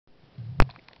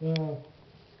Uh,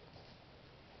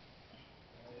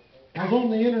 I was on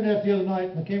the internet the other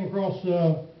night and I came across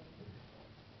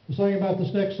this thing about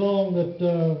this next song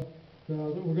that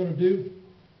we're going to do.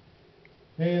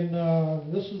 And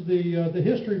this is the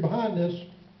history behind this.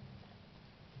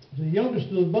 The youngest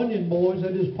of the Bunyan boys,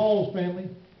 that is Paul's family,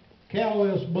 Cal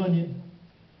S. Bunyan,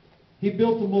 he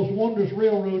built the most wondrous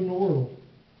railroad in the world.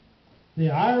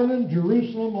 The Ireland,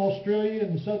 Jerusalem, Australia,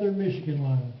 and Southern Michigan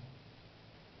line.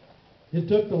 It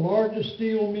took the largest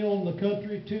steel mill in the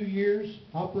country 2 years,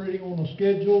 operating on a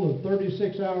schedule of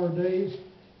 36-hour days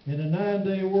and a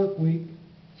 9-day work week,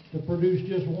 to produce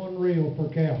just one rail per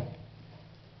cow.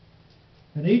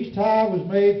 And each tie was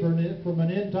made from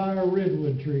an entire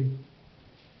redwood tree.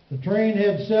 The train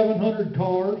had 700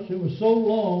 cars. It was so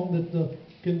long that the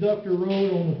conductor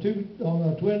rode on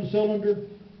a twin-cylinder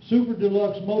super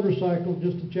deluxe motorcycle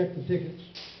just to check the tickets.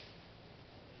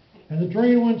 And the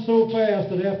train went so fast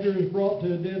that after it was brought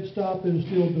to a dead stop, it was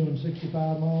still doing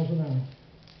 65 miles an hour.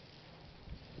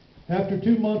 After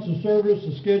 2 months of service,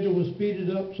 the schedule was speeded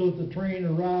up so that the train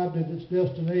arrived at its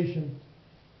destination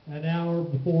an hour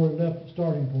before it left the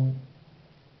starting point.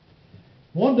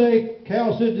 One day,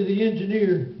 Cal said to the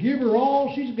engineer, "Give her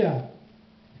all she's got."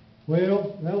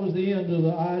 Well, that was the end of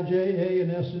the IJA and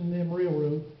S&M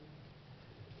Railroad.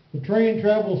 The train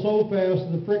traveled so fast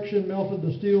that the friction melted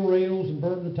the steel rails and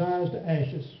burned the ties to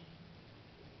ashes.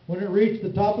 When it reached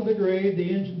the top of the grade, the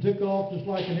engine took off just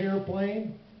like an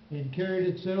airplane and carried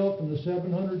itself and the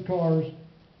 700 cars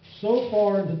so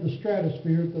far into the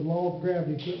stratosphere that the law of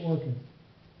gravity quit working.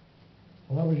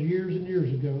 Well, that was years and years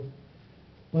ago.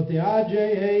 But the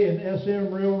IJA and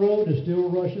SM Railroad is still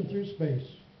rushing through space,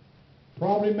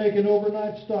 probably making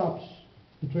overnight stops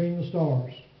between the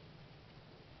stars.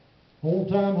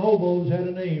 Old-time hobos had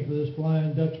a name for this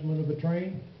Flying Dutchman of a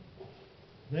train.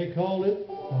 They called it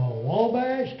a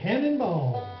Wabash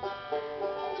Cannonball.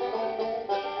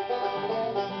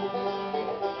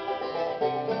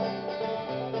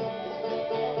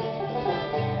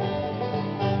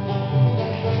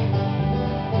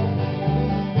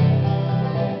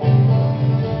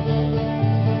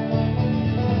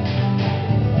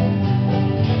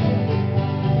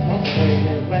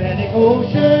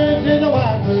 Ocean to the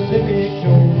wide Pacific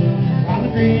shore, on the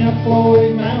green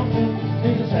upflowing mountains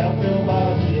to the south filled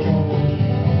by the shore.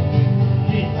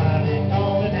 She's mighty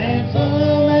tall and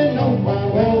handsome and known quite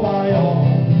well by all.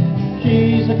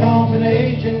 She's a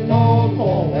combination called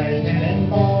Wabash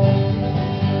Cannonball.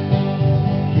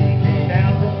 She came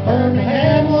down from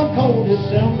Birmingham one cold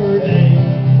December day.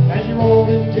 As she rolled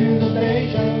into the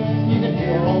station, you could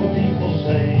hear all the people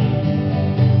say,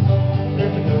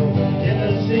 "There's a girl from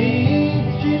Tennessee.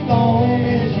 She's long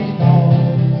and she's tall.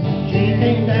 She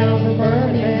came down from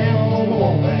Birmingham on the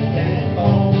Wabash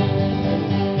Cannonball."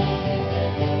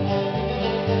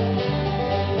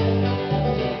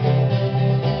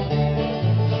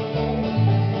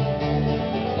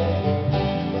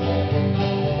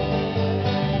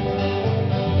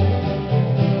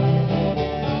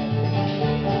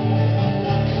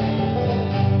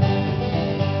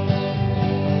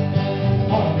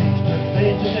 On Easter, they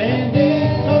just ended,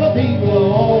 so the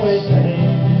people always say,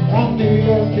 from New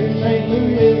York to St.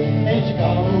 Louis and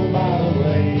Chicago, by the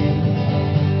way.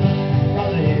 From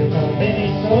the hills of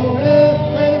Minnesota,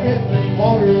 where the rippling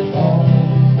waters fall,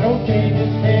 no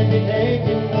changes can be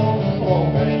taken on the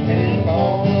Wabash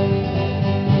Cannonball.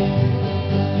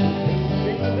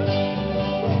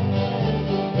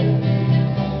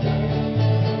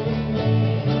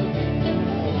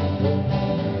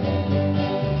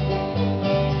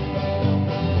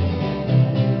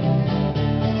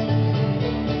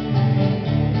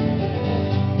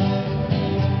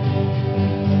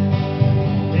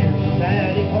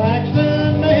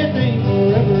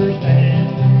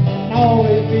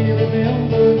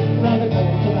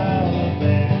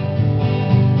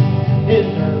 His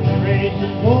nerves are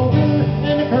racing over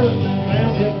and the curtains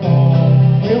round his